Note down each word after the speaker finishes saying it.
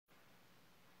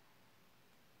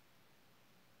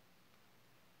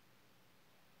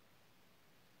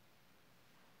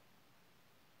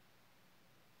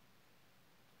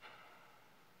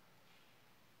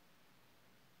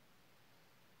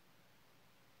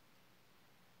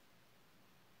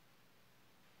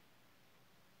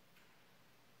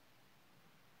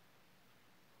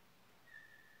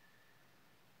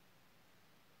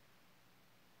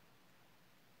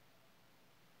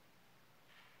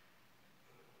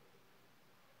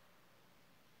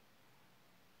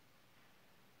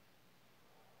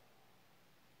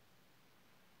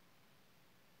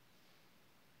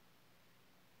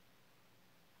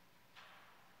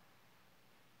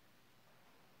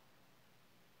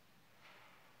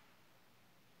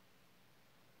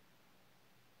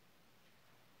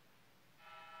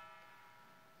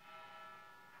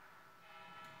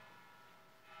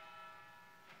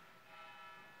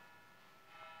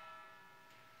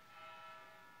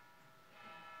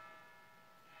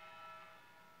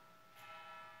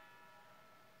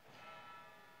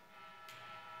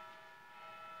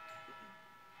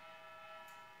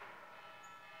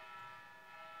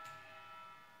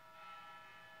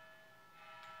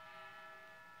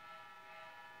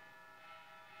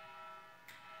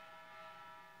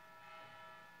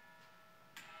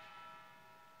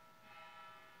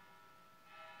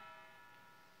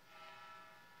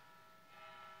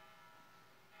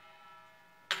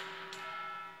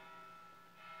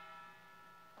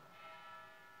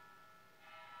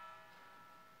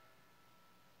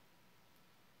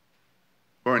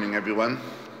Morning, everyone,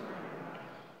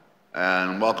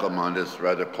 and welcome on this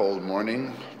rather cold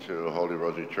morning to Holy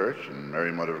Rosary Church and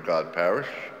Mary Mother of God Parish.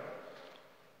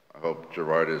 I hope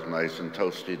Gerard is nice and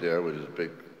toasty there with his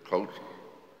big coat.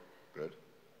 Good?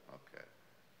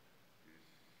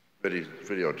 Okay. He's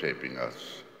videotaping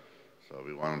us, so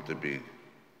we want him to be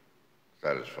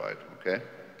satisfied, okay?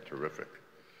 Terrific.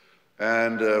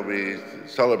 And we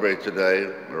celebrate today,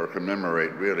 or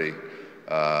commemorate really,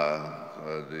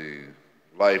 the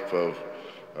life of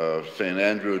St.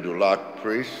 Andrew du Lac,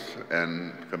 priest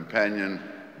and companion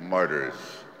martyrs.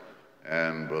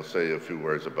 And we'll say a few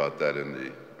words about that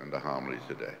in the homily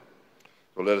today.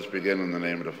 So let us begin in the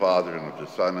name of the Father, and of the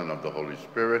Son, and of the Holy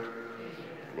Spirit.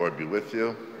 Lord be with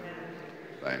you.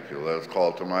 Thank you. Let us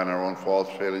call to mind our own faults,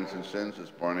 failings, and sins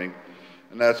this morning,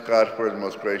 and ask God for his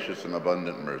most gracious and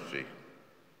abundant mercy.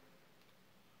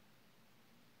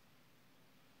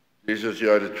 Jesus,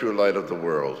 you are the true light of the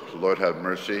world. Lord, have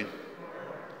mercy.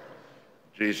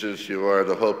 Jesus, you are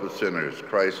the hope of sinners.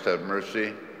 Christ, have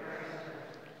mercy.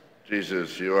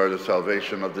 Jesus, you are the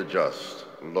salvation of the just.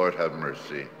 Lord, have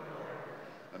mercy.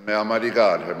 And may Almighty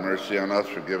God have mercy on us,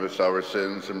 forgive us our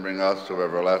sins, and bring us to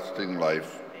everlasting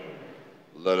life.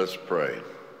 Let us pray.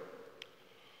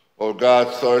 O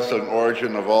God, source and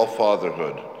origin of all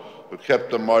fatherhood, who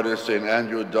kept the martyr St.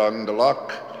 Andrew du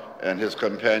Lac and his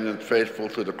companions faithful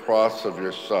to the cross of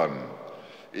your Son,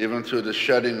 even to the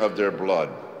shedding of their blood,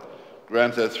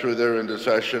 grant that through their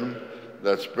intercession,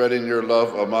 that spreading your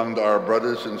love among our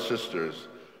brothers and sisters,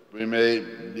 we may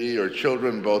be your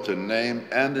children both in name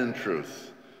and in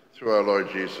truth, through our Lord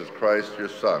Jesus Christ, your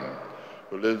Son,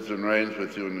 who lives and reigns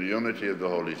with you in the unity of the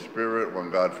Holy Spirit,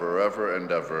 one God forever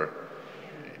and ever.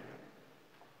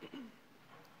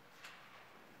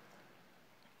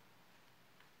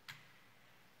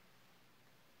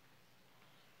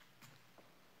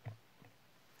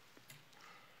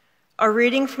 A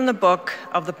reading from the book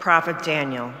of the prophet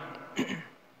Daniel.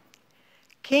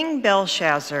 King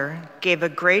Belshazzar gave a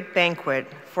great banquet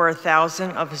for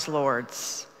 1,000 of his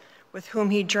lords, with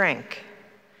whom he drank.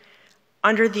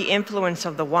 Under the influence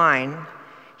of the wine,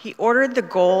 he ordered the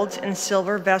gold and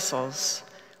silver vessels,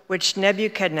 which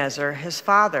Nebuchadnezzar, his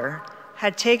father,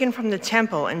 had taken from the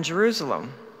temple in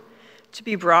Jerusalem, to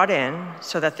be brought in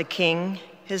so that the king,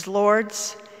 his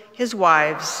lords, his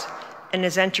wives, and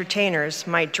his entertainers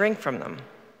might drink from them.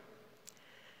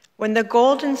 When the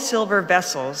gold and silver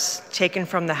vessels taken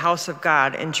from the house of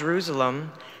God in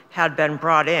Jerusalem had been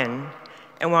brought in,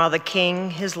 and while the king,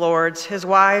 his lords, his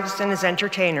wives, and his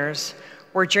entertainers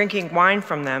were drinking wine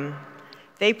from them,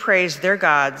 they praised their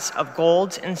gods of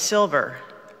gold and silver,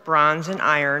 bronze and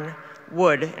iron,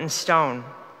 wood and stone.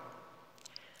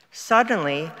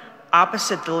 Suddenly,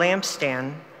 opposite the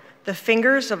lampstand, the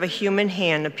fingers of a human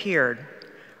hand appeared,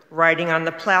 writing on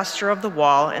the plaster of the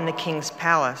wall in the king's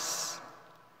palace.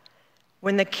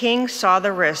 When the king saw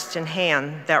the wrist and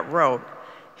hand that wrote,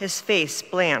 his face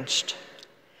blanched.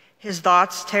 His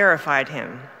thoughts terrified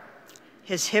him.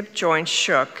 His hip joints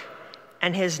shook,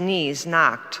 and his knees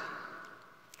knocked.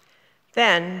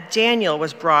 Then Daniel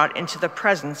was brought into the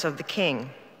presence of the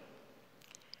king.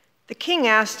 The king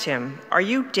asked him, "Are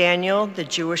you Daniel, the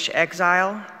Jewish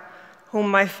exile, whom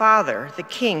my father, the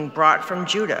king, brought from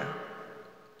Judah?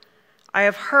 I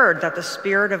have heard that the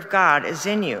Spirit of God is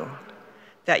in you,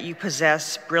 that you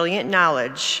possess brilliant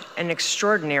knowledge and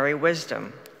extraordinary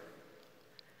wisdom.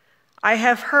 I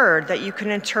have heard that you can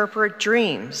interpret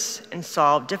dreams and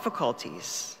solve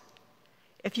difficulties.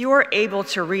 If you are able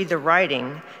to read the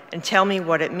writing and tell me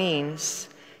what it means,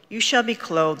 you shall be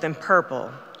clothed in purple,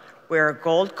 wear a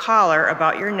gold collar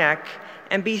about your neck,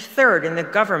 and be third in the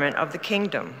government of the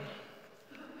kingdom."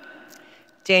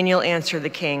 Daniel answered the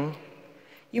king,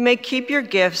 "You may keep your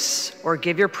gifts or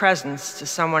give your presents to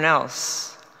someone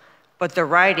else, but the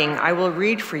writing I will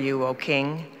read for you, O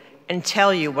king, and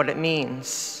tell you what it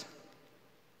means.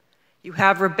 You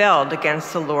have rebelled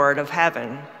against the Lord of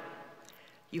heaven.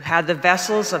 You had the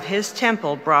vessels of his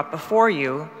temple brought before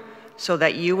you, so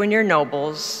that you and your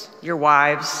nobles, your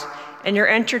wives, and your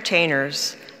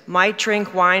entertainers might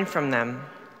drink wine from them,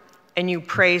 and you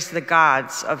praised the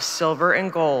gods of silver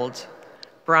and gold,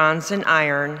 bronze and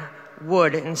iron,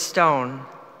 wood and stone,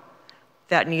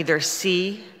 that neither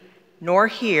see, nor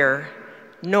hear,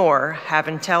 nor have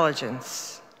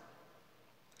intelligence.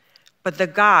 But the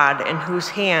God in whose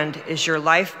hand is your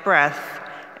life breath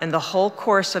and the whole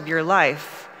course of your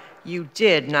life, you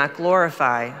did not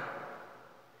glorify.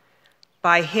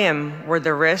 By him were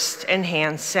the wrist and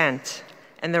hand sent,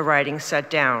 and the writing set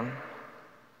down.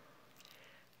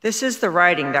 This is the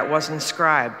writing that was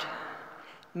inscribed: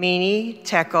 Mene,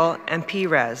 Tekel, and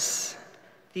Perez,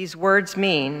 These words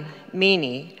mean,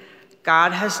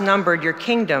 God has numbered your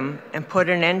kingdom and put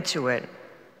an end to it.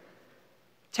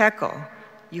 Tekel,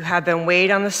 you have been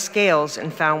weighed on the scales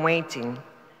and found wanting.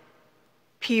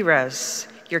 Peres,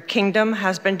 your kingdom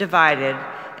has been divided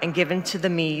and given to the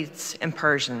Medes and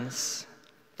Persians.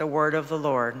 The word of the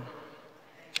Lord.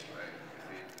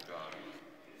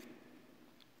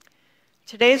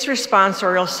 Today's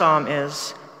responsorial psalm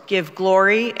is, Give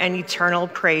glory and eternal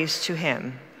praise to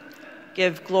him.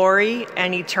 Give glory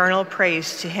and eternal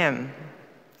praise to him.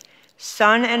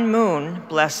 Sun and moon,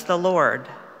 bless the Lord.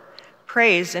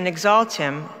 Praise and exalt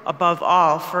him above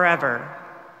all forever.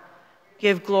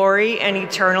 Give glory and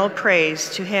eternal praise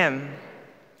to him.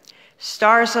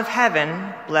 Stars of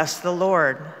heaven, bless the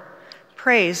Lord.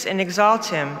 Praise and exalt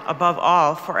him above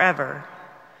all forever.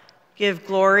 Give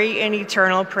glory and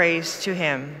eternal praise to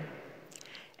him.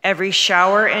 Every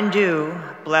shower and dew,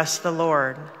 bless the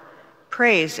Lord.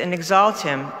 Praise and exalt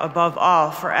him above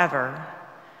all forever.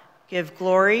 Give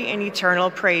glory and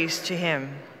eternal praise to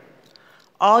him.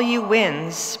 All you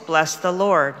winds, bless the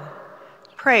Lord.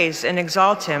 Praise and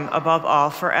exalt him above all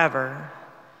forever.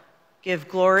 Give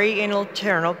glory and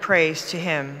eternal praise to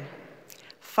him.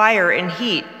 Fire and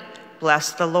heat,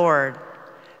 bless the Lord.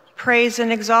 Praise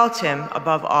and exalt him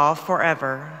above all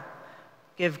forever.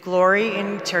 Give glory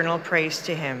and eternal praise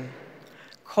to him.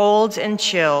 Cold and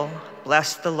chill,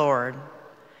 bless the Lord.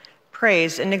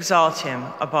 Praise and exalt him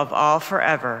above all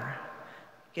forever.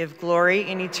 Give glory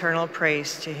and eternal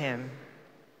praise to him.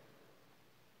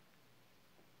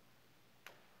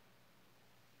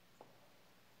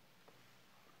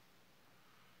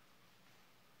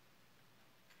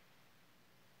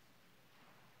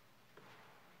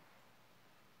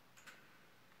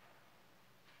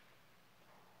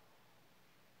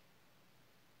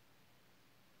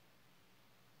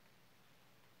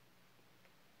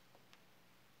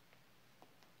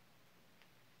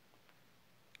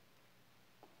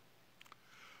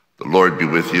 The Lord be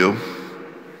with you.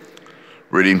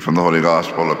 Reading from the Holy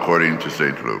Gospel according to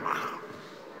St. Luke.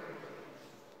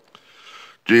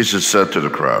 Jesus said to the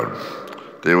crowd,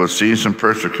 They will seize and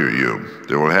persecute you.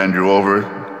 They will hand you over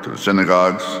to the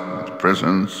synagogues, to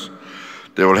prisons.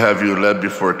 They will have you led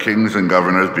before kings and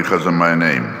governors because of my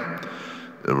name.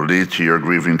 It will lead to your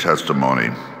grieving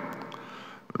testimony.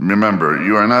 Remember,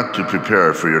 you are not to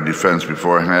prepare for your defense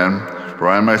beforehand, for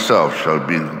I myself shall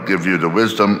give you the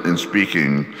wisdom in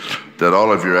speaking that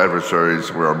all of your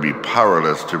adversaries will be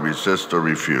powerless to resist or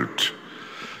refute.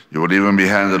 You will even be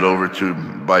handed over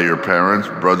by your parents,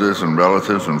 brothers, and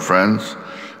relatives and friends,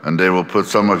 and they will put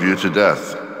some of you to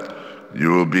death. You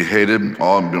will be hated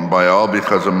by all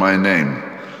because of my name,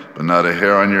 but not a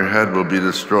hair on your head will be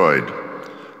destroyed.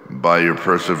 By your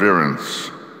perseverance,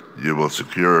 you will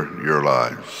secure your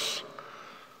lives.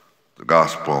 The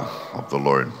Gospel of the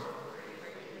Lord.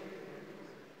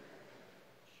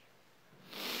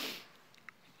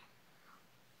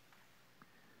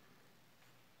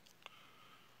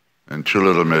 And two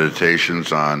little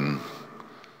meditations on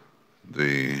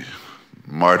the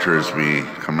martyrs we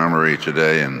commemorate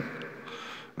today and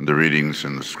the readings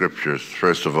in the scriptures.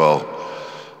 First of all,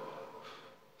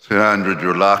 St. Andrew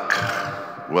du Lac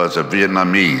was a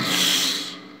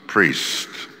Vietnamese priest.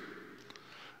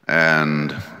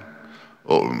 And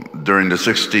during the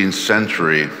 16th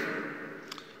century,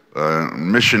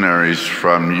 missionaries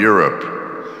from Europe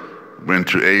went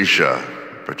to Asia,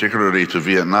 particularly to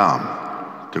Vietnam,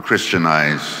 to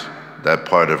Christianize that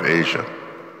part of Asia.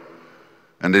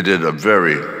 And they did a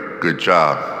very good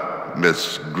job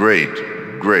amidst great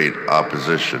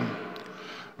opposition.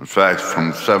 In fact,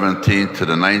 from 17th to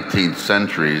the 19th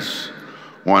centuries,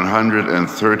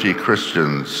 130,000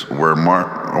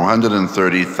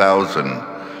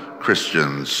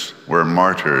 Christians were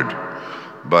martyred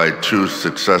by two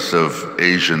successive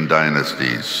Asian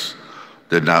dynasties.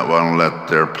 Did not want to let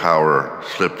their power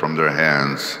slip from their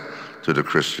hands to the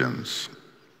Christians.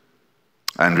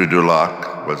 Andrew du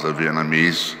Lac was a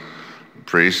Vietnamese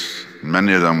priest.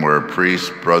 Many of them were priests,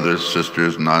 brothers,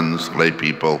 sisters, nuns, lay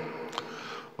people,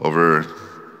 over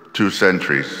 2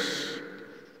 centuries,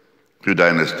 2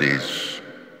 dynasties,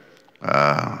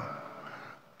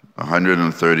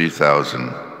 130,000.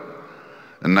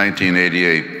 In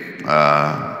 1988,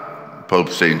 Pope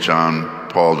St. John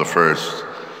Paul I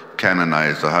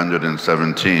canonized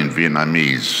 117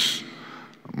 Vietnamese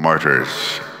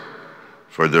martyrs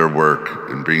for their work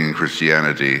in bringing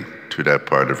Christianity to that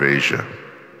part of Asia.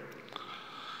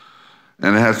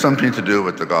 And it has something to do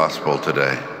with the gospel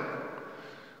today.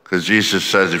 Because Jesus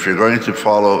says, if you're going to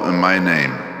follow in my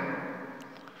name,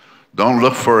 don't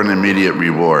look for an immediate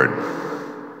reward,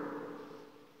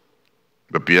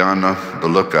 but be on the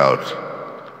lookout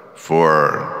for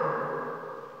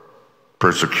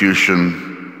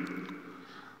persecution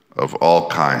of all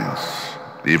kinds,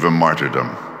 even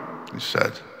martyrdom, he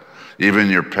said. Even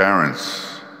your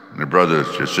parents, your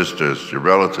brothers, your sisters, your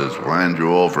relatives will hand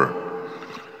you over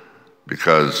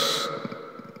because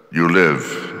you live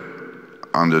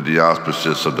under the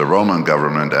auspices of the Roman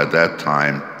government at that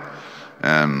time.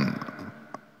 And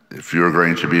if you're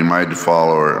going to be my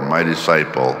follower, my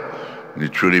disciple, and you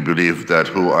truly believe that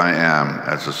who I am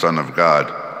as the Son of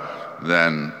God,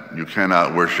 then you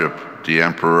cannot worship the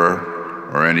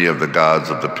emperor or any of the gods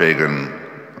of the pagan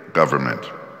government.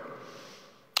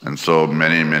 And so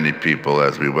many, many people,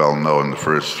 as we well know, in the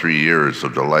first 3 years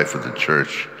of the life of the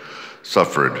church,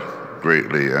 suffered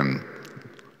greatly and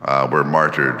were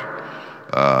martyred,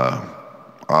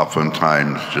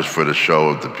 oftentimes just for the show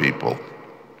of the people.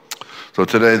 So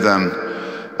today then,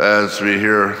 as we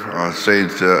hear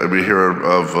we hear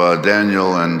of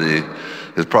Daniel and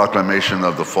his proclamation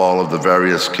of the fall of the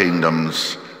various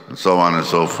kingdoms and so on and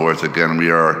so forth, again, we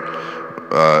are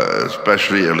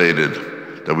especially elated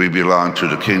that we belong to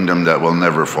the kingdom that will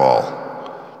never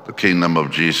fall, the kingdom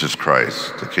of Jesus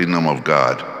Christ, the kingdom of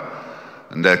God.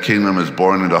 And that kingdom is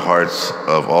born in the hearts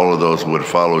of all of those who would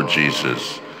follow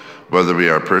Jesus, whether we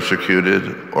are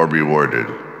persecuted or rewarded.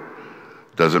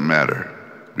 Doesn't matter.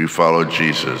 We follow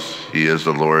Jesus. He is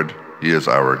the Lord. He is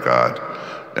our God.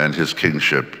 And his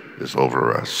kingship is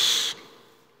over us.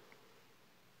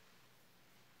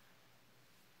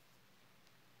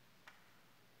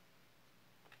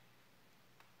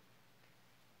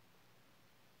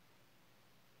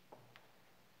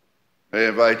 I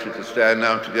invite you to stand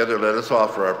now together. Let us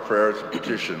offer our prayers and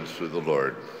petitions to the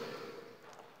Lord.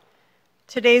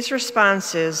 Today's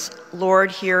response is,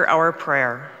 Lord, hear our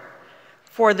prayer.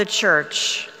 For the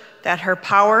Church, that her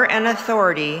power and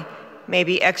authority may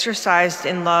be exercised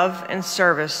in love and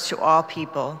service to all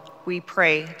people, we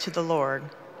pray to the Lord.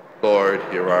 Lord,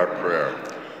 hear our prayer.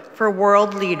 For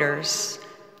world leaders,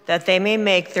 that they may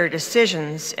make their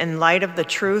decisions in light of the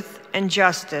truth and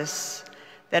justice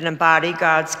that embody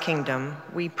God's kingdom,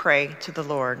 we pray to the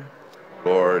Lord.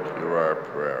 Lord, hear our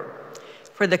prayer.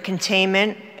 For the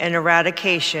containment and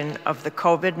eradication of the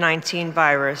COVID-19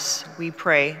 virus, we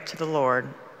pray to the Lord.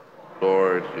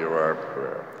 Lord, hear our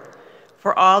prayer.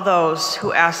 For all those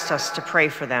who asked us to pray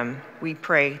for them, we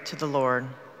pray to the Lord.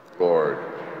 Lord,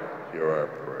 hear our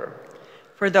prayer.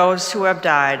 For those who have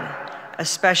died,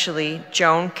 especially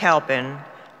Joan Calpin,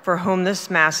 for whom this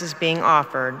Mass is being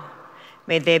offered,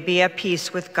 may they be at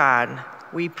peace with God,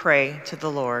 we pray to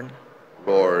the Lord.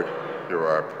 Lord, hear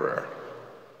our prayer.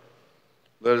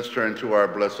 Let us turn to our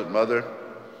Blessed Mother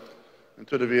and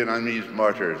to the Vietnamese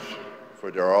martyrs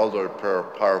for all their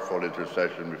powerful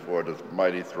intercession before the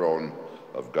mighty throne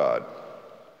of God.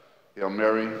 Hail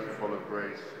Mary, full of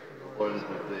grace, the Lord is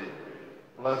with thee.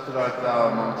 Blessed art thou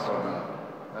amongst women,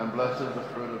 and blessed is the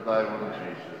fruit of thy womb,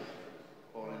 Jesus.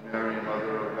 Holy Mary,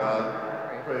 Mother of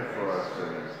God, pray for us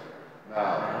sinners,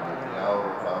 now and at the hour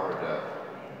of our death.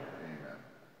 Amen.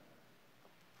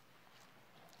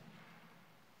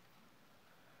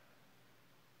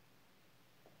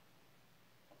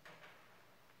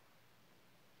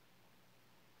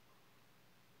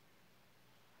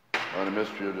 On the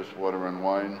mystery of this water and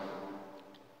wine,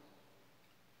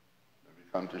 we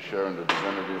come to share in the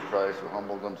divinity of Christ, who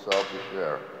humbled himself to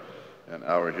share in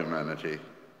our humanity.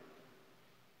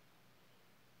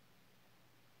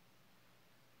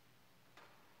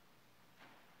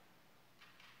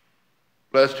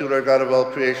 Blessed you, Lord God of all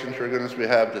creation, for goodness we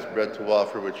have this bread to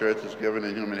offer, which earth is given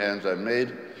and human hands have made.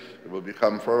 It will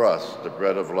become for us the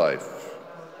bread of life.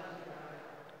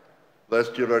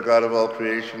 Blessed you, Lord God of all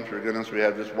creation, for goodness we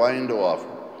have this wine to offer,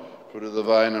 fruit of the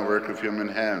vine and work of human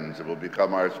hands. It will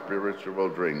become our spiritual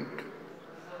drink.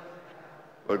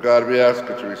 Lord God, we ask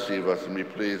you to receive us and be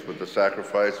pleased with the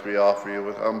sacrifice we offer you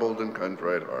with humbled and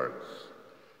contrite hearts.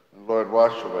 And Lord,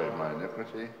 wash away my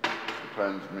iniquity and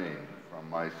cleanse me from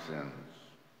my sins.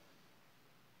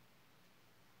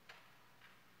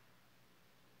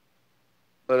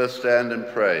 Let us stand and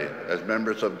pray as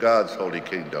members of God's holy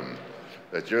kingdom,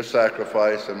 that your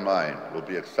sacrifice and mine will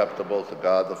be acceptable to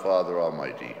God the Father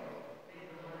Almighty.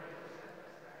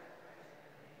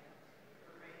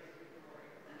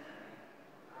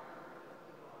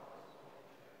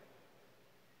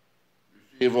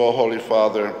 Receive, O Holy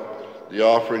Father, the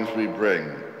offerings we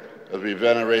bring as we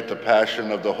venerate the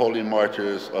passion of the holy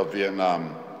martyrs of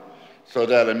Vietnam, so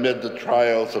that amid the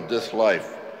trials of this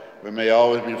life, we may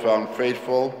always be found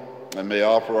faithful and may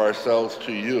offer ourselves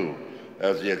to you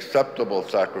as the acceptable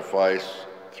sacrifice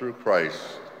through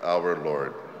Christ our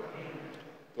Lord.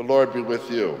 The Lord be with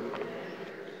you.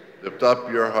 Lift up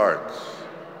your hearts.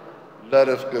 Let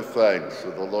us give thanks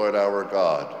to the Lord our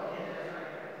God.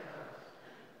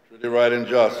 Truly right and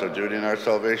just, our duty and our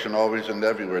salvation always and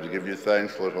everywhere to give you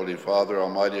thanks, Lord, Holy Father,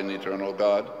 Almighty and Eternal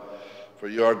God. For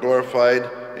you are glorified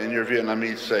in your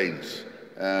Vietnamese saints,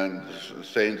 and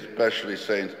saints, especially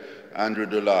Saint Andrew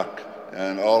de Lac,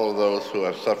 and all of those who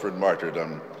have suffered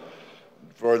martyrdom.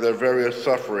 For their various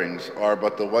sufferings are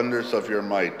but the wonders of your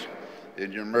might.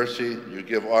 In your mercy, you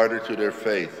give ardor to their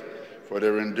faith. For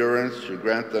their endurance, you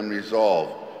grant them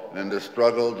resolve. And in the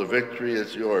struggle, the victory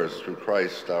is yours through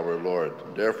Christ our Lord.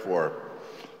 Therefore,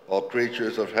 all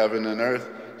creatures of heaven and earth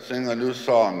sing a new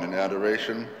song in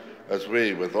adoration as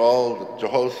we, with all the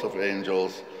hosts of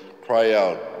angels, cry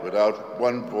out without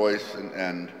one voice and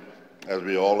end as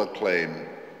we all acclaim,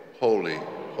 Holy,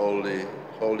 holy,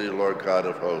 holy Lord God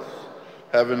of hosts.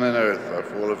 Heaven and earth are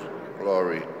full of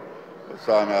glory.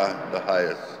 Hosanna in the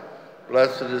highest.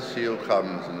 Blessed is he who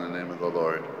comes in the name of the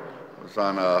Lord.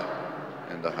 Hosanna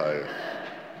in the highest.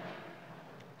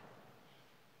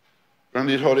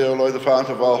 Indeed, holy, O Lord, the fount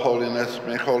of all holiness,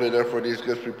 make holy, therefore, these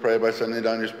gifts, we pray, by sending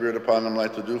down your Spirit upon them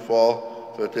like the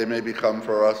dewfall, so that they may become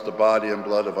for us the body and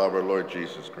blood of our Lord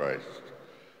Jesus Christ.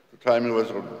 The time he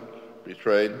was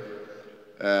betrayed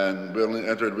and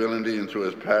entered willingly into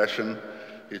his passion,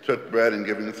 he took bread and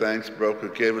giving thanks, broke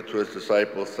it, gave it to his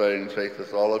disciples, saying, Take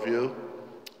this, all of you,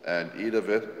 and eat of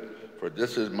it, for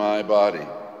this is my body,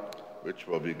 which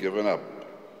will be given up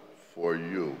for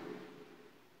you.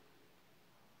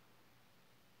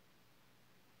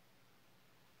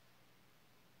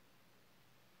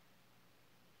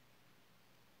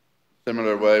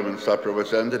 Similar way, when supper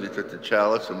was ended, he took the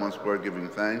chalice and once more giving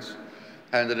thanks,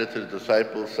 handed it to the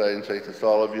disciples, saying, Take this,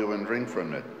 all of you, and drink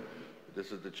from it.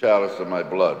 This is the chalice of my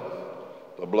blood,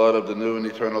 the blood of the new and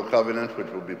eternal covenant, which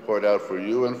will be poured out for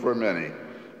you and for many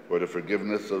for the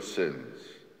forgiveness of sins.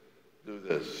 Do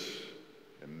this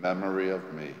in memory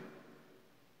of me.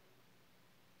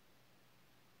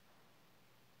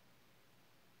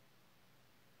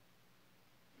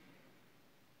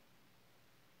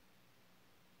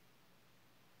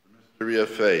 The mystery of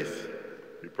faith.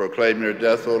 We proclaim your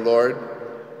death, O Lord,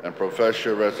 and profess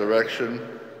your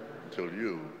resurrection until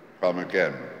you come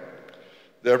again.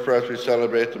 Therefore, as we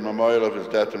celebrate the memorial of his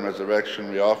death and resurrection,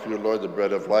 we offer you, Lord, the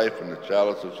bread of life and the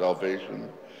chalice of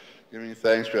salvation, giving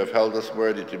thanks you have held us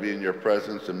worthy to be in your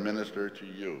presence and minister to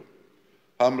you.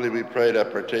 Humbly we pray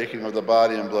that, partaking of the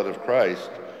body and blood of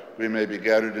Christ, we may be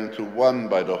gathered into one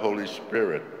by the Holy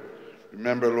Spirit.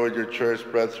 Remember, Lord, your church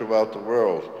spread throughout the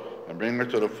world, and bring her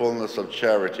to the fullness of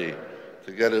charity,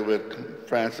 together with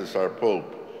Francis, our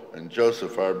Pope, and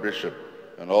Joseph, our Bishop,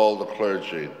 and all the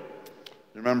clergy.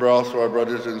 Remember also our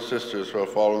brothers and sisters who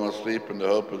have fallen asleep in the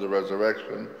hope of the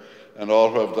resurrection, and all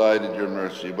who have died in your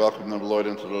mercy. Welcome them, Lord,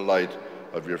 into the light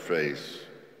of your face.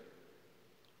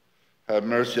 Have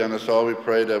mercy on us all, we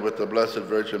pray, that with the Blessed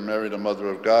Virgin Mary, the Mother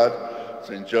of God,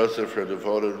 St. Joseph, her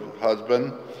devoted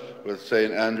husband, with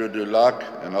St. Andrew du Lac,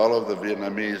 and all of the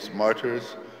Vietnamese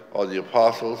martyrs, all the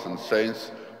apostles and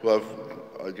saints who have,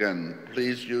 again,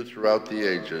 pleased you throughout the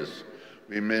ages,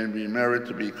 we may be merited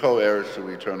to be co-heirs to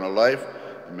eternal life,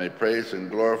 and may praise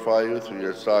and glorify you through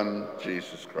your Son,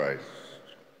 Jesus Christ.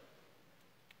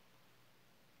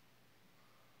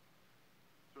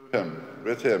 Through him,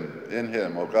 with him, in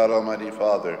him, O God Almighty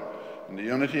Father, in the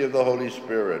unity of the Holy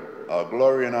Spirit, our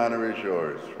glory and honor is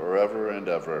yours, forever and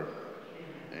ever.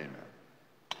 Amen.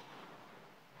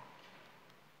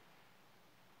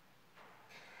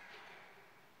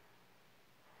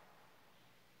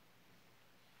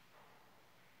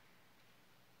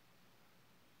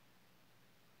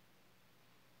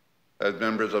 As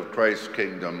members of Christ's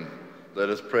kingdom, let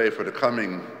us pray for the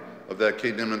coming of that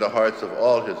kingdom in the hearts of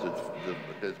all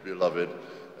his beloved,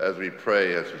 as we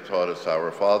pray, as he taught us,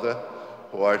 Our Father,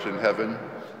 who art in heaven,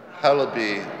 hallowed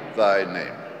be thy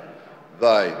name.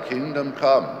 Thy kingdom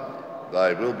come,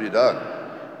 thy will be done,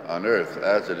 on earth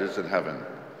as it is in heaven.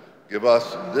 Give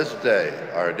us this day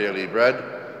our daily bread,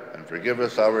 and forgive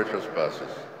us our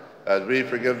trespasses, as we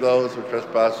forgive those who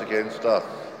trespass against us.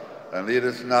 And lead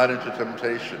us not into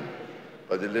temptation,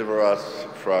 but deliver us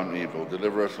from evil.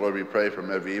 Deliver us, Lord, we pray, from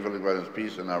every evil, and grant us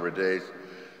peace in our days.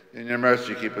 In your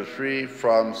mercy, keep us free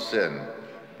from sin.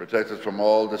 Protect us from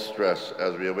all distress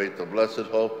as we await the blessed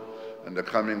hope and the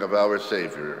coming of our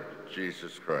Savior,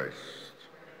 Jesus Christ.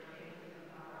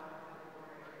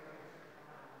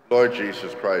 Lord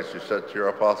Jesus Christ, you said to your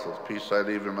apostles, Peace I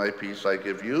leave and my peace I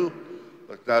give you.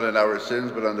 Look not on our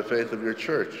sins, but on the faith of your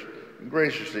church, and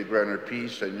graciously grant her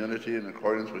peace and unity in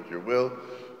accordance with your will,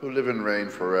 who live and reign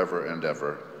forever and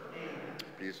ever.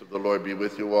 Peace of the Lord be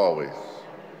with you always.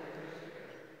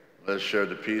 Let us share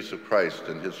the peace of Christ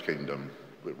and his kingdom.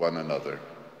 with one another.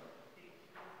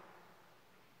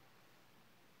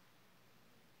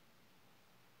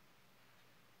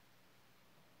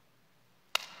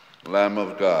 Lamb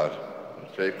of God,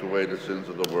 who take away the sins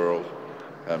of the world,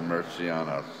 have mercy on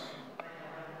us.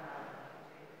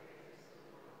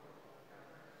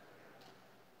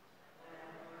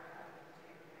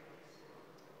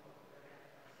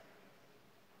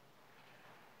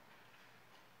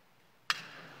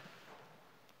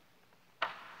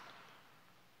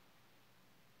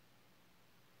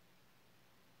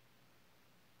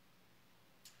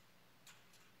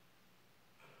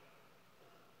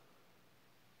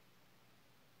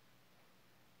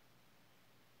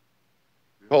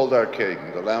 Behold our King,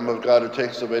 the Lamb of God who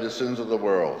takes away the sins of the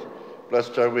world.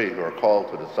 Blessed are we who are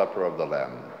called to the supper of the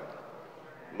Lamb.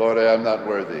 Lord, I am not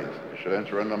worthy you should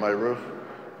enter under my roof,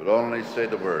 but only say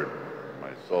the word, and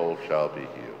my soul shall be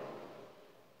healed.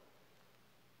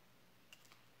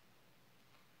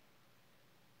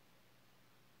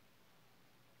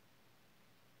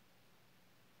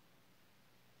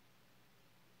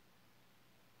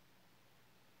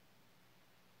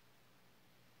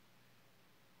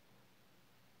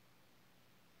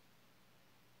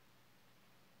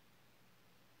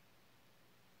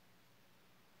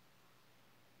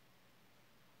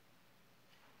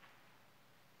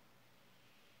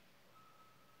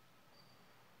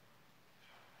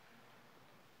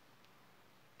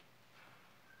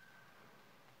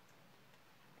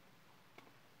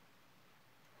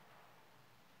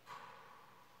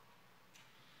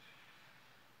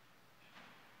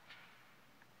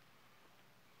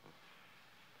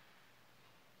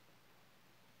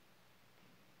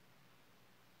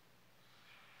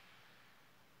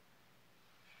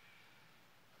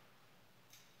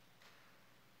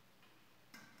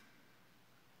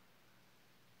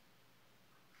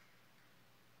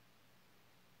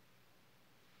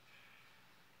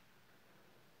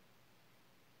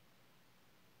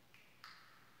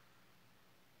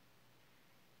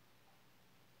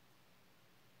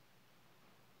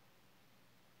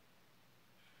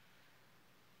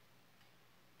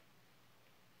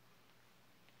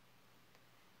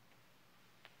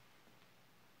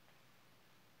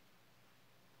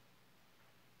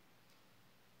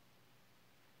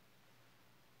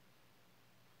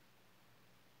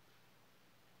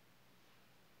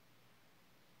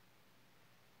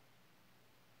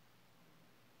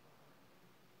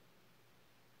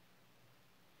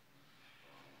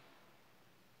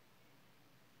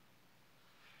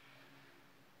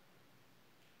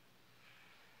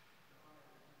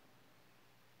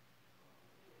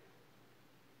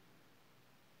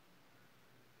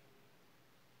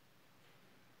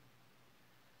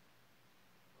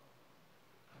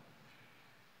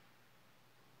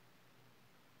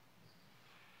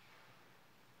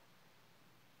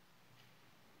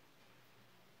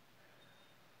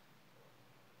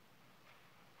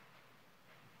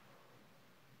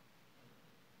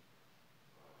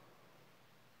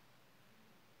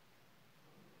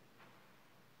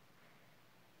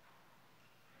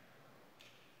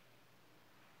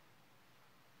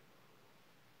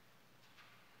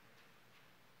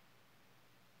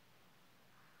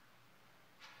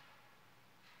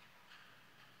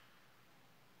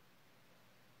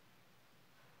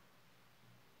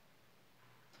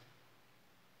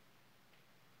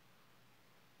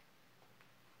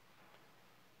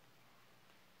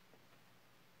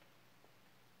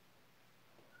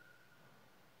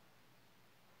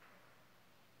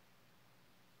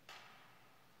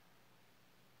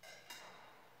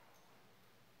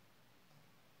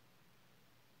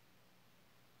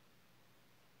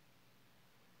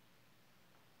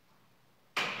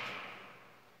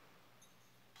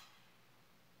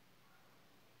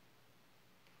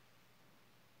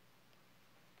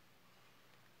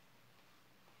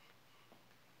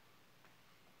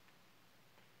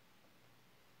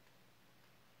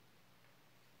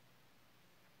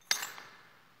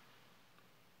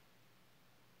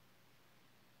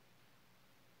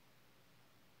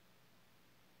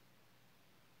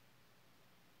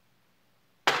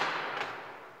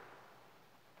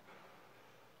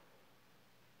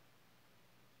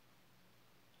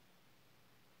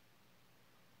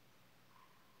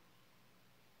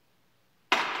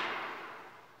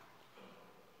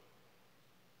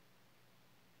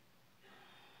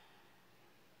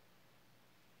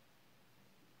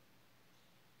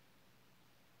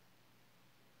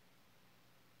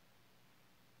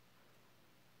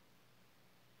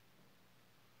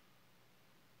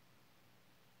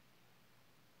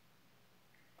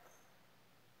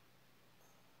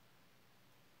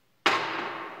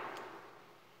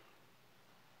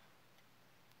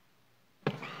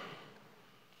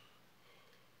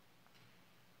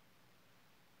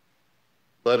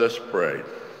 Let us pray.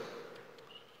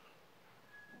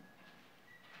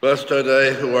 Blessed are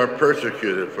they who are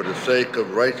persecuted for the sake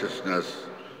of righteousness,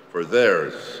 for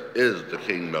theirs is the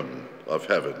kingdom of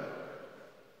heaven.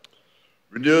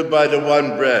 Renewed by the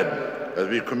one bread, as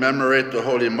we commemorate the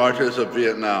holy martyrs of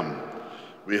Vietnam,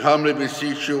 we humbly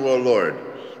beseech you, O Lord,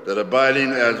 that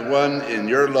abiding as one in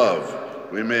your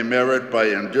love, we may merit by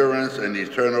endurance an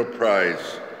eternal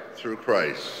prize through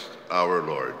Christ our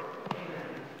Lord.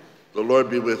 The Lord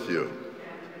be with you.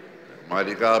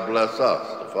 Almighty God bless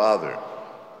us, the Father,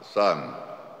 the Son,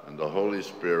 and the Holy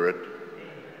Spirit.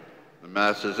 The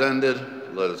Mass is ended.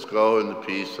 Let us go in the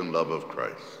peace and love of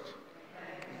Christ.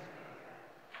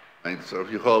 And so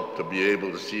we hope to be able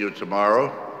to see you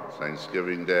tomorrow,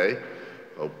 Thanksgiving Day.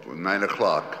 Hope 9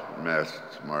 o'clock, Mass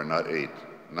tomorrow, not 8,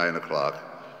 9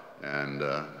 o'clock. And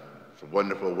it's a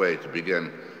wonderful way to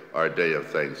begin our day of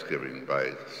Thanksgiving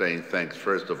by saying thanks,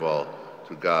 first of all,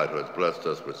 to God who has blessed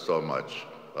us with so much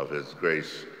of his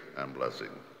grace and blessing.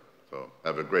 So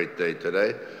have a great day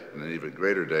today, and an even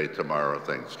greater day tomorrow,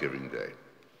 Thanksgiving Day.